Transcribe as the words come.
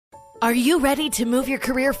Are you ready to move your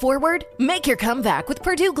career forward? Make your comeback with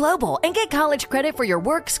Purdue Global and get college credit for your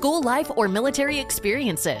work, school life, or military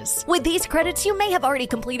experiences. With these credits, you may have already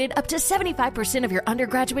completed up to 75% of your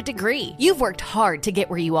undergraduate degree. You've worked hard to get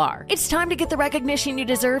where you are. It's time to get the recognition you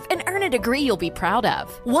deserve and earn a degree you'll be proud of.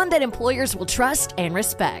 One that employers will trust and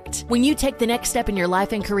respect. When you take the next step in your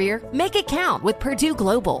life and career, make it count with Purdue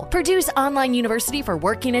Global, Purdue's online university for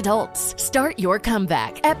working adults. Start your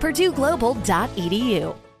comeback at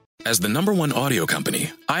purdueglobal.edu. As the #1 audio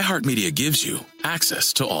company, iHeartMedia gives you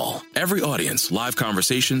access to all. Every audience, live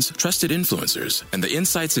conversations, trusted influencers, and the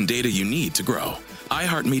insights and data you need to grow.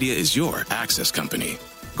 iHeartMedia is your access company.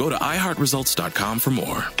 Go to iHeartResults.com for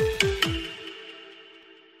more.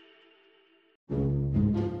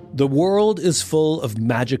 The world is full of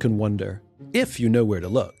magic and wonder, if you know where to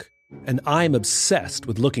look. And I'm obsessed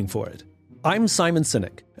with looking for it. I'm Simon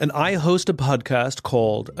Sinek, and I host a podcast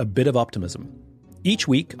called A Bit of Optimism. Each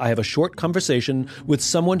week, I have a short conversation with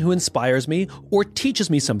someone who inspires me or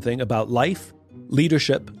teaches me something about life,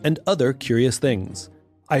 leadership, and other curious things.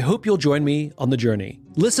 I hope you'll join me on the journey.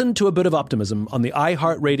 Listen to A Bit of Optimism on the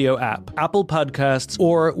iHeartRadio app, Apple Podcasts,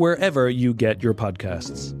 or wherever you get your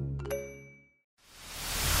podcasts.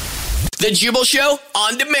 The Jubal Show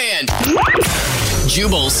on demand.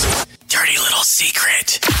 Jubal's dirty little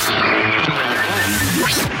secret.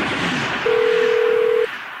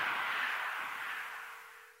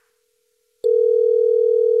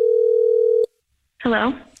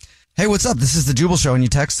 Hello? Hey, what's up? This is the Jubal Show, and you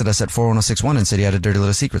texted us at 41061 and said you had a dirty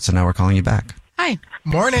little secret, so now we're calling you back. Hi.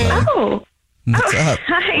 Morning. Oh. What's up?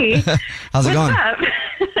 Hi. How's it going?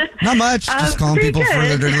 What's up? Not much. Just calling people for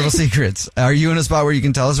their dirty little secrets. Are you in a spot where you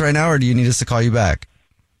can tell us right now, or do you need us to call you back?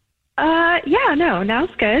 Yeah, no,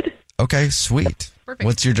 now's good. Okay, sweet. Perfect.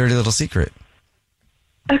 What's your dirty little secret?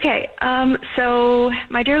 Okay, so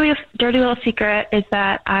my dirty little secret is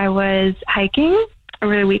that I was hiking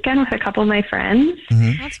over the weekend with a couple of my friends.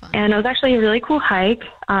 Mm-hmm. That's fun. And it was actually a really cool hike. It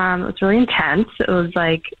was really intense. It was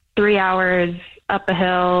like 3 hours up a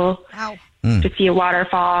hill Wow. to see a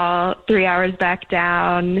waterfall, 3 hours back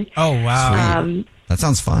down. Oh, wow. That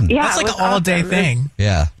sounds fun. Yeah, That's it like was an all-day awesome. thing.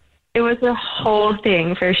 Yeah. It was a whole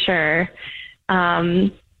thing for sure. So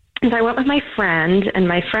I went with my friend and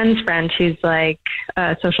my friend's friend, who's like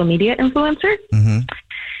a social media influencer. Mm-hmm.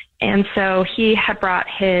 And so he had brought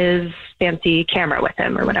his fancy camera with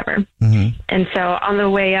him or whatever. Mm-hmm. And so on the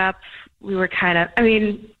way up, we were kind of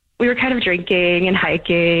drinking and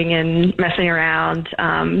hiking and messing around.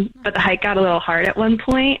 But the hike got a little hard at one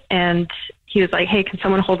point, and he was like, "Hey, can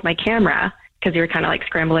someone hold my camera?" Because we were kind of like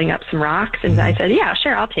scrambling up some rocks. And I said, "Yeah,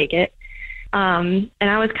 sure, I'll take it." And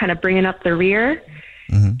I was kind of bringing up the rear.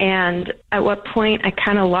 Mm-hmm. And at what point I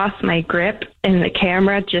kind of lost my grip, and the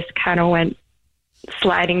camera just kind of went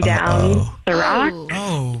sliding down the rock.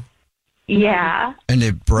 Oh. Yeah. And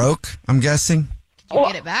it broke, I'm guessing? Did you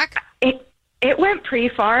get it back? It went pretty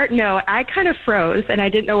far. No, I kind of froze, and I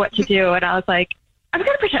didn't know what to do. And I was like, I'm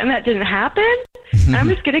going to pretend that didn't happen. And I'm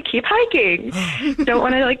just going to keep hiking. Don't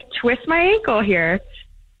want to, like, twist my ankle here.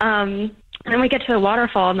 And then we get to the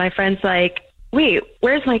waterfall, and my friend's like, wait,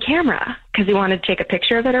 where's my camera? Because he wanted to take a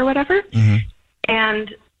picture of it or whatever. Mm-hmm.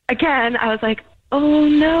 And again, I was like, oh,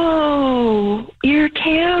 no, your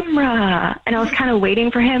camera. And I was kind of waiting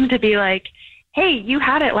for him to be like, hey, you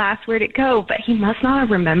had it last, where'd it go? But he must not have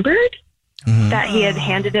remembered that he had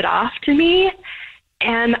handed it off to me.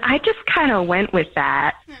 And I just kind of went with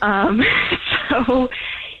that. So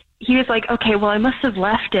he was like, okay, well, I must have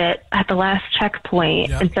left it at the last checkpoint.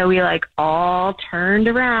 Yep. And so we like all turned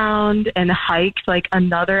around and hiked like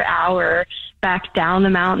another hour back down the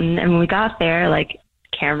mountain. And when we got there, like,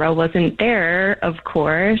 camera wasn't there, of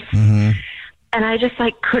course. Mm-hmm. And I just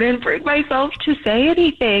like couldn't bring myself to say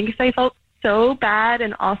anything because I felt so bad,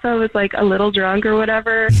 and also I was like a little drunk or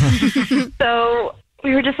whatever. So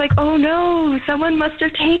we were just like, oh no, someone must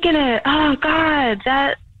have taken it. Oh God,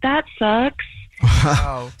 that sucks.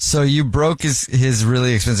 Wow. So you broke his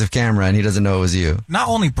really expensive camera, and he doesn't know it was you. Not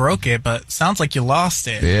only broke it, but sounds like you lost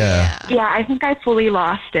it. Yeah. Yeah, I think I fully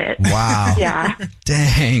lost it. Wow. Yeah.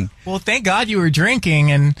 Dang. Well, thank God you were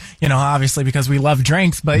drinking, and, you know, obviously because we love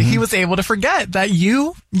drinks, but he was able to forget that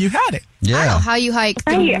you had it. I don't know Yeah. how you hike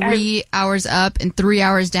 3 hours up and 3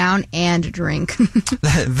 hours down and drink.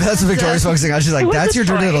 That's what Victoria's focusing on. She's like, was that's a your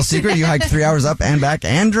dirty choice. little secret? You hiked 3 hours up and back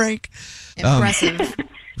and drank? Impressive.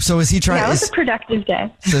 So is he trying? Yeah, it was a productive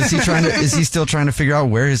day. So is he still trying to figure out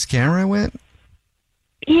where his camera went?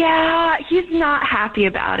 Yeah, he's not happy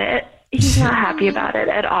about it. He's not happy about it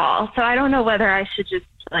at all. So I don't know whether I should just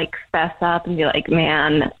like fess up and be like,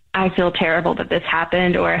 man, I feel terrible that this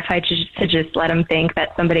happened, or if I should just let him think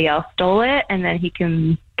that somebody else stole it, and then he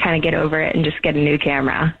can kind kind of get over it and just get a new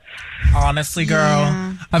camera. Honestly,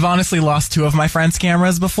 girl, I've honestly lost 2 of my friends'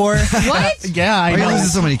 cameras before. What? Yeah, I Why are you know. losing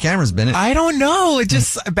so many cameras, Bennett? I don't know. It's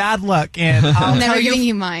just bad luck. And I'll I'm tell never you, giving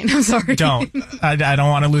you mine. I'm sorry. don't. I don't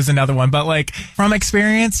want to lose another one. But like from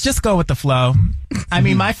experience, just go with the flow. I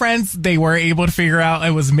mean, my friends, they were able to figure out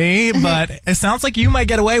it was me, but it sounds like you might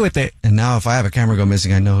get away with it. And now if I have a camera go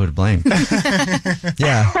missing, I know who to blame.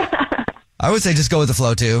 Yeah. I would say just go with the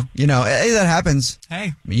flow, too. You know, hey, that happens.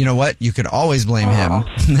 Hey. You know what? You could always blame him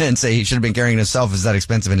and say he should have been carrying it himself. It's that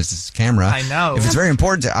expensive and it's his camera. I know. If it's very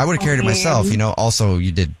important, I would have carried it myself. You know, also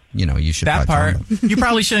you did, you know, you should That probably part. tell him. You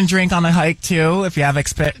probably shouldn't drink on a hike, too, if you have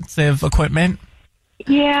expensive equipment.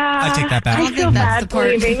 Yeah. I take that back. I I don't feel think that's bad the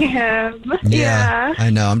part. blaming him. Yeah, I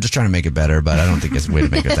know. I'm just trying to make it better, but I don't think it's a way to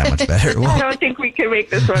make it that much better. I Well, don't think we can make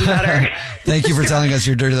this one better. thank you for telling us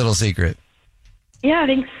your dirty little secret. Yeah,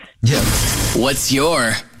 thanks. Yeah. What's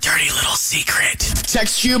your dirty little secret?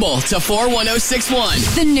 Text Jubal to 41061.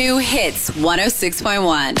 The new Hits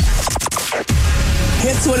 106.1.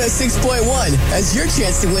 Hits 106.1 has your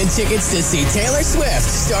chance to win tickets to see Taylor Swift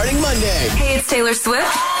starting Monday. Hey, it's Taylor Swift.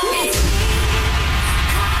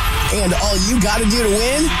 And all you gotta do to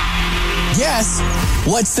win? Guess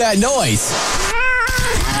what's that noise?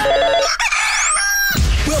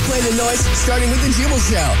 We'll play the noise starting with the Jubal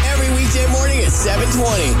Show every weekday morning at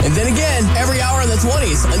 7:20. And then again, every hour in the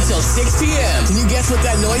 20s until 6 p.m. Can you guess what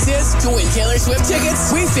that noise is to win Taylor Swift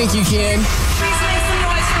tickets? We think you can. Please make some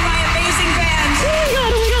noise for my amazing band.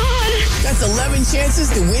 That's 11 chances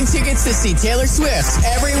to win tickets to see Taylor Swift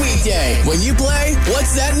every weekday. When you play,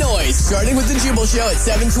 what's that noise? Starting with the Jubal Show at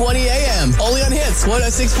 7:20 a.m. Only on Hits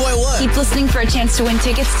 106.1. Keep listening for a chance to win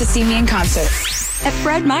tickets to see me in concert. At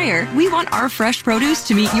Fred Meyer, we want our fresh produce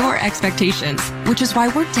to meet your expectations, which is why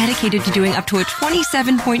we're dedicated to doing up to a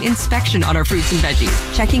 27-point inspection on our fruits and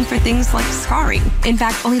veggies, checking for things like scarring. In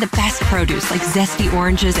fact, only the best produce like zesty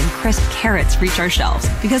oranges and crisp carrots reach our shelves,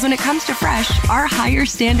 because when it comes to fresh, our higher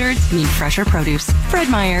standards mean fresher produce. Fred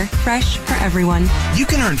Meyer, fresh for everyone. You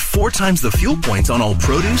can earn 4 times the fuel points on all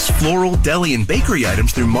produce, floral, deli, and bakery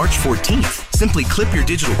items through March 14th. Simply clip your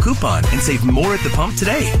digital coupon and save more at the pump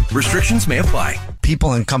today. Restrictions may apply.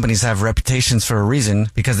 People and companies have reputations for a reason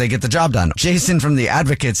because they get the job done. Jason from The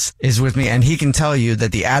Advocates is with me, and he can tell you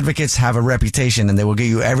that The Advocates have a reputation and they will get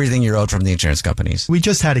you everything you're owed from the insurance companies. We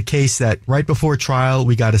just had a case that right before trial,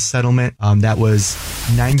 we got a settlement that was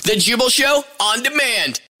The Jubal Show on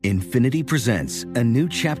demand. Infiniti presents a new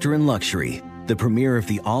chapter in luxury, the premiere of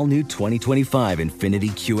the all-new 2025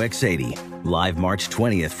 Infiniti QX80, live March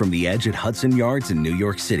 20th from the Edge at Hudson Yards in New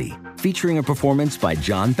York City, featuring a performance by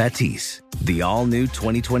John Batiste. The all-new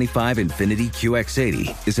 2025 Infiniti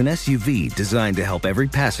QX80 is an SUV designed to help every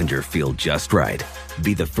passenger feel just right.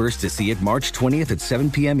 Be the first to see it March 20th at 7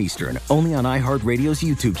 p.m. Eastern, only on iHeartRadio's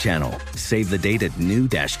YouTube channel. Save the date at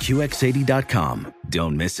new-QX80.com.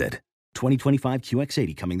 Don't miss it. 2025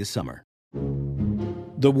 QX80 coming this summer.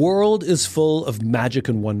 The world is full of magic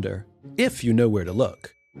and wonder, if you know where to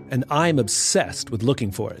look. And I'm obsessed with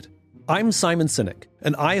looking for it. I'm Simon Sinek,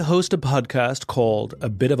 and I host a podcast called A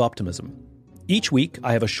Bit of Optimism. Each week,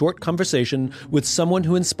 I have a short conversation with someone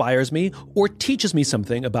who inspires me or teaches me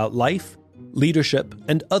something about life, leadership,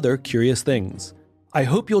 and other curious things. I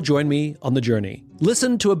hope you'll join me on the journey.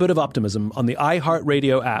 Listen to A Bit of Optimism on the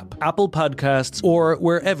iHeartRadio app, Apple Podcasts, or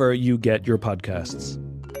wherever you get your podcasts.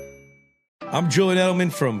 I'm Julian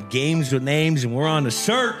Edelman from Games with Names, and we're on a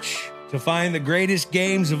search to find the greatest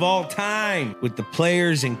games of all time with the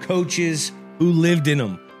players and coaches who lived in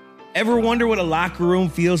them. Ever wonder what a locker room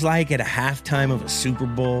feels like at a halftime of a Super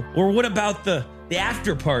Bowl? Or what about the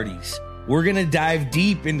after parties? We're going to dive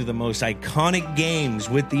deep into the most iconic games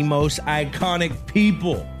with the most iconic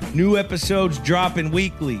people. New episodes dropping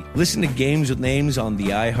weekly. Listen to Games with Names on the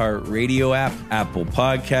iHeartRadio app, Apple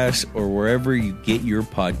Podcasts, or wherever you get your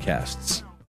podcasts.